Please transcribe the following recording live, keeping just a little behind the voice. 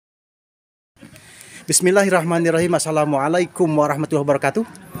Bismillahirrahmanirrahim. Assalamualaikum warahmatullahi wabarakatuh.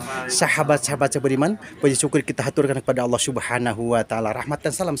 Sahabat-sahabat beriman, puji syukur kita haturkan kepada Allah Subhanahu wa taala. Rahmat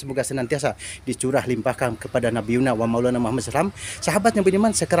dan salam semoga senantiasa dicurah limpahkan kepada Nabi Yuna wa Maulana Muhammad SAW. Sahabat yang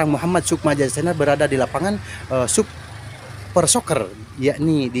beriman, sekarang Muhammad Sukma Jazana berada di lapangan Super Soccer,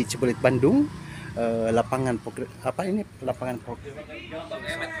 yakni di Cimbuleit, Bandung. Lapangan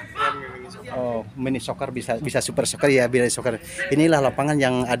mini soccer, bisa super soccer ya, mini soccer. Inilah lapangan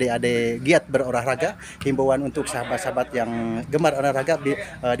yang adik-adik giat berolahraga. Himbauan untuk sahabat-sahabat yang gemar olahraga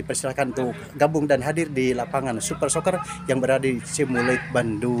dipersilakan untuk gabung dan hadir di lapangan super soccer yang berada di Cimbuleit,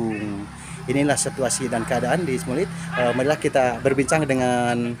 Bandung. Inilah situasi dan keadaan di Cimbuleit. Marilah kita berbincang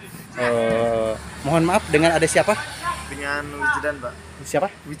dengan mohon maaf, dengan ada siapa? Dengan Wijidan, Pak.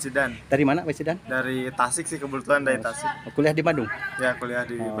 Siapa? Wijidan. Dari mana Wijidan? Dari Tasik sih, kebetulan dari Tasik. Kuliah di Bandung? Ya, kuliah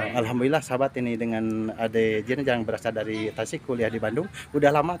di Bandung. Alhamdulillah sahabat, ini dengan Ade Jen yang berasal dari Tasik, kuliah di Bandung.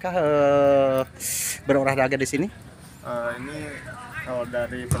 Udah lamakah berolahraga di sini? Ini kalau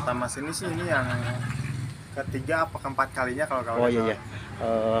dari pertama sini sih ini yang ketiga apa keempat kalinya kalau kawan. Oh iya.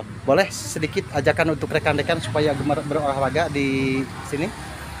 Boleh sedikit ajakan untuk rekan-rekan supaya gemar berolahraga di sini?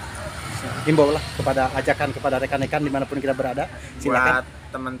 Himbaulah ajakan kepada rekan-rekan dimanapun kita berada. Silakan. Buat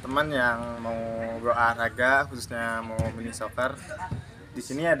teman-teman yang mau berolahraga, khususnya mau mini soccer, di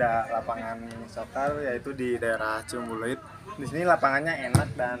sini ada lapangan mini soccer yaitu di daerah Cimbuleit. Di sini lapangannya enak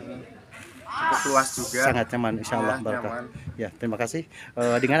dan cukup luas juga. Sangat nyaman, insya Allah. Ya, nyaman. Ya, terima kasih.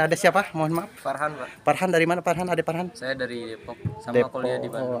 Dengan ada siapa? Mohon maaf. Farhan, Pak. Farhan dari mana? Farhan, ada Farhan? Saya dari Depok, sama kuliah di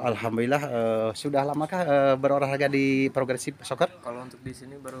Bandung. Alhamdulillah. Sudah lamakah berolahraga di Progresif Soccer? Kalau untuk di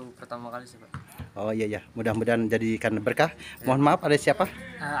sini baru pertama kali sih, Pak. Oh iya, mudah-mudahan jadikan berkah. Mohon maaf, ada siapa?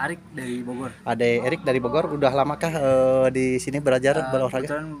 Arik dari Bogor. Ada Erik dari Bogor. Udah lamakah di sini belajar berolahraga?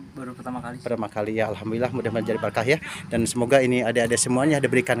 Kebetulan baru pertama kali. Pertama kali ya, alhamdulillah, mudah-mudahan jadi berkah ya. Dan semoga ini adik-adik semuanya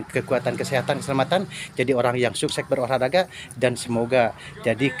diberikan kekuatan, kesehatan, keselamatan, jadi orang yang sukses berolahraga, dan semoga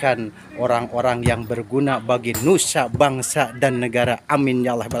jadikan orang-orang yang berguna bagi nusa, bangsa, dan negara. Amin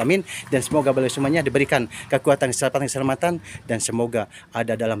ya Allah alamin. Dan semoga beliau semuanya diberikan kekuatan, kesehatan, keselamatan, dan semoga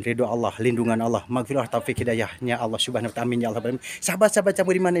ada dalam ridho Allah, lindungan Allah, maghfirah, taufik, hidayahnya Allah Subhanahu wa taala. Amin ya Allah alamin. Sahabat-sahabat yang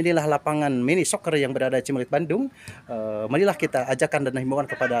beriman, inilah lapangan mini soccer yang berada di Cimbuleit, Bandung. Marilah kita ajakan dan himbauan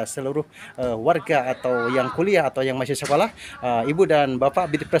kepada seluruh warga atau yang kuliah atau yang masih sekolah, ibu dan bapak,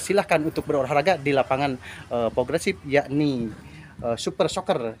 dipersilahkan untuk berolahraga di lapangan Progresif, yakni Super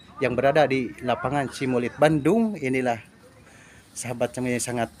Soccer yang berada di lapangan Cimbuleit, Bandung. Inilah sahabat yang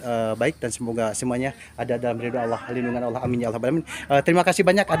sangat baik, dan semoga semuanya ada dalam ridho Allah, lindungan Allah. Amin ya Allah alamin. Terima kasih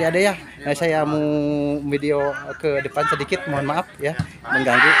banyak adik-adik ya. Saya mau video ke depan sedikit, mohon maaf ya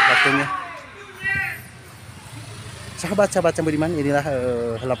mengganggu waktunya. Sahabat-sahabat yang beriman, inilah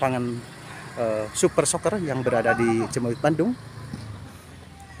lapangan Super Soccer yang berada di Cimbuleit, Bandung.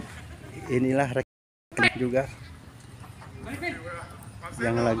 Inilah rekan juga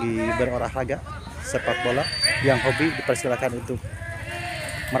yang lagi berolahraga sepak bola, yang hobi dipersilakan untuk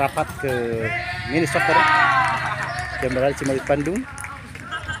merapat ke mini soccer yang berada di Cimbuleit, Bandung.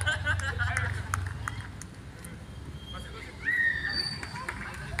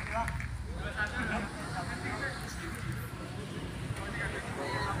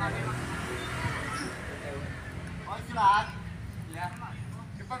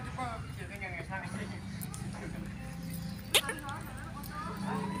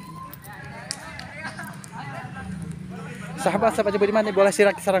 Sahabat-sahabat yang beriman, boleh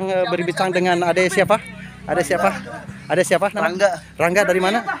sekarang berbincang dengan ada siapa? Ada siapa? Ada siapa? Rangga. Rangga dari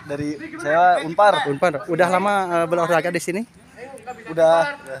mana? Dari saya Unpar. Udah lama berolahraga di sini?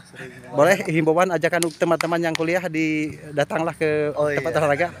 Udah. Boleh himbauan ajakan untuk teman-teman yang kuliah datanglah ke tempat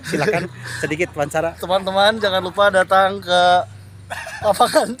olahraga. Silakan sedikit wawancara. Teman-teman jangan lupa datang ke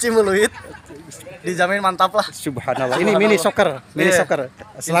lapangan Cimbuleit. Dijamin mantap lah. Subhanallah. Ini mini soccer, soccer.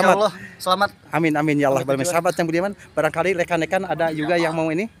 Selamat. Allah, selamat. Amin ya Allah. Sahabat yang beriman, barangkali rekan-rekan ada juga yang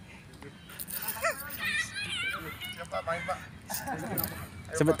mau ini.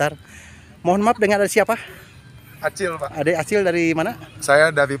 Sebentar. Mohon maaf, dengan ada siapa? Acil, Pak. Ada Acil dari mana?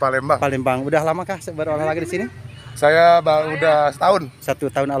 Saya dari Palembang. Palembang. Udah lamakah berolahraga di sini? Saya udah setahun. 1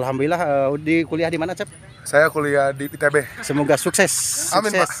 tahun, alhamdulillah. Di kuliah di mana, Cep? Saya kuliah di ITB. Semoga sukses.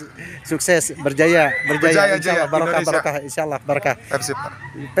 Amin, Pak. Sukses, berjaya, Berjaya, barokah, insyaallah barokah.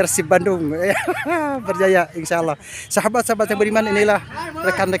 Persib Bandung, berjaya, insyaallah. Sahabat-sahabat yang beriman, inilah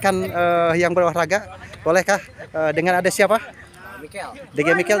rekan-rekan yang berolahraga. Bolehkah dengan ada siapa? Mikel. DG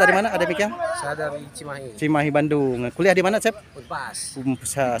Mikel dari mana? Ada Mikel? Saya dari Cimahi. Cimahi Bandung. Kuliah di mana, Cep? Unpas.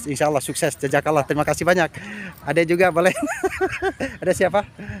 Insya Allah sukses. Jazakallah. Terima kasih banyak. Ada juga boleh. Ada siapa?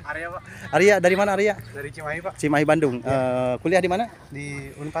 Arya Pak. Arya dari mana Arya? Dari Cimahi Pak. Cimahi Bandung. Kuliah di mana? Di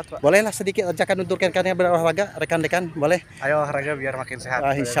Unpad Pak. Bolehlah sedikit ajakan untuk rekan-rekan berolahraga, rekan-rekan, boleh? Ayo olahraga biar makin sehat.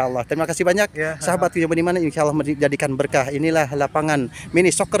 Insya Allah. Terima kasih banyak. Ya. Sahabat yang di mana insya Allah menjadikan berkah. Inilah lapangan mini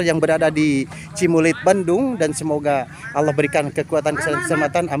soccer yang berada di Cimbuleit Bandung, dan semoga Allah berikan kekuatan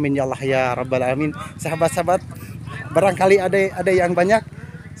keselamatan. Amin ya Allah ya rabbal alamin. Sahabat-sahabat, barangkali ada yang banyak,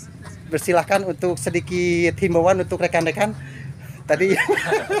 bersilahkan untuk sedikit himbauan untuk rekan-rekan tadi.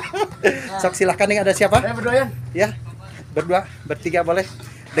 Sok silahkan. Nih ada siapa? Berdua Ya, berdua, bertiga boleh.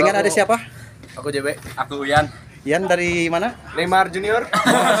 Dengan ada siapa? Aku JB. Aku Uyan. Yan dari mana? Neymar Junior.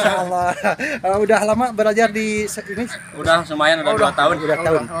 Masya Allah. Udah lama belajar di ini? Udah lumayan, udah 2 tahun. Udah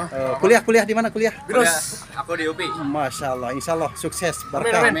tahun. Kuliah di mana kuliah? Terus aku di UPI. Masya Allah, insya Allah sukses,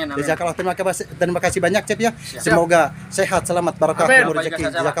 berkah. Amin, amin. Jazakallah, terima kasih banyak Cep ya. Semoga sehat, selamat, barokah, umur rezeki.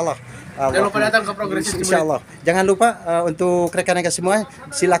 Jazakallah. Jangan lupa datang ke Progresif. Insya Allah. Jangan lupa untuk rekan-rekan semua,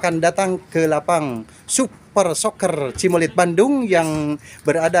 silakan datang ke lapang Super Soccer Cimbuleit Bandung yang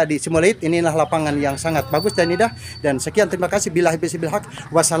berada di Cimbuleit. Inilah lapangan yang sangat bagus dan indah. Dan sekian, terima kasih. Billahi bil haq.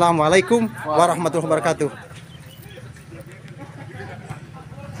 Wassalamualaikum warahmatullahi wabarakatuh.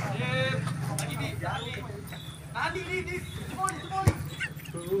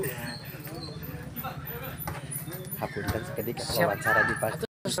 Hapunten sekedik wawancara di pas.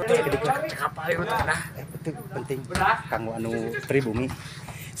 Betul penting. Kanggo anu pribumi.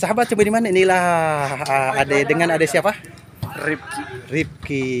 Sahabat coba di mana? Inilah ada siapa?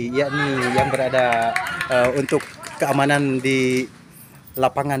 Ripki, yakni yang berada untuk keamanan di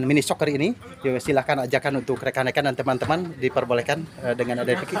lapangan mini soccer ini. Silahkan ajakan untuk rekan-rekan dan teman-teman, diperbolehkan dengan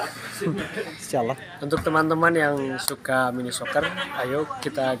ada Ripki. Insyaallah. Untuk teman-teman yang suka mini soccer, ayo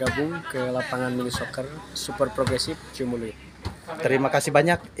kita gabung ke lapangan mini soccer Super Progresif Cimbuleit. Terima kasih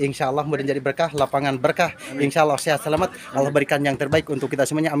banyak. Insya Allah mudah jadi berkah, lapangan berkah. Insya Allah sehat selamat. Allah berikan yang terbaik untuk kita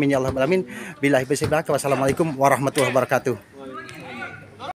semuanya. Amin ya Allah alamin. Billahi taufiq. Wassalamualaikum warahmatullahi wabarakatuh.